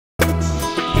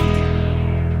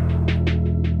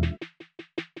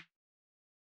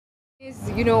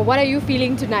what are you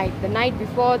feeling tonight? The night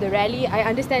before the rally, I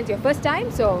understand it's your first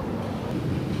time, so...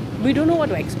 We don't know what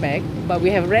to expect, but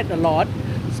we have read a lot,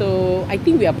 so I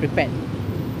think we are prepared.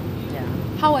 Yeah.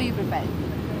 How are you prepared?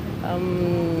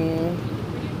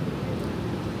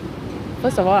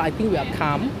 First of all, I think we are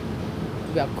calm,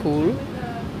 we are cool.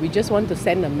 We just want to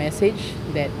send a message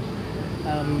that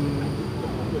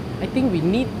I think we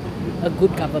need a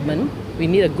good government, we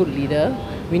need a good leader,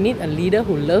 we need a leader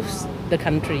who loves the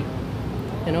country,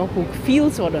 who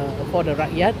feels for the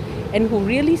rakyat and who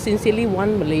really sincerely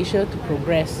want Malaysia to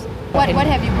progress. What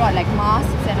have you brought, like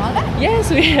masks and all that? Yes,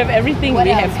 we have everything. What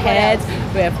we else? have hats,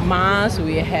 we have masks,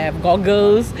 we have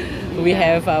goggles, we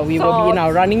have we will be in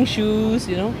our running shoes,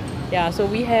 Yeah, so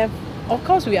we have, of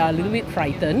course we are a little bit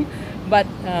frightened, but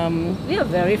we are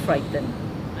very frightened.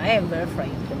 I am very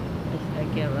frightened.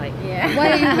 Okay, right. Yeah.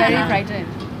 Why are you very frightened?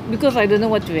 Because I don't know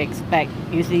what to expect.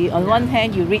 You see, on one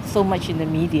hand, you read so much in the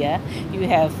media. You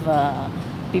have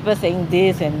people saying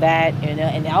this and that,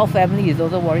 and our family is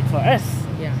also worried for us.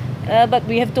 Yeah. But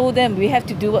we have told them we have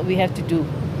to do what we have to do.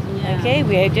 Yeah. Okay,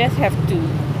 we just have to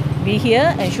be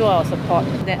here and show our support.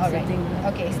 That's All the right. thing.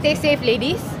 Okay, stay safe,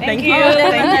 ladies. Thank you.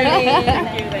 Thank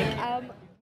you. Thank you.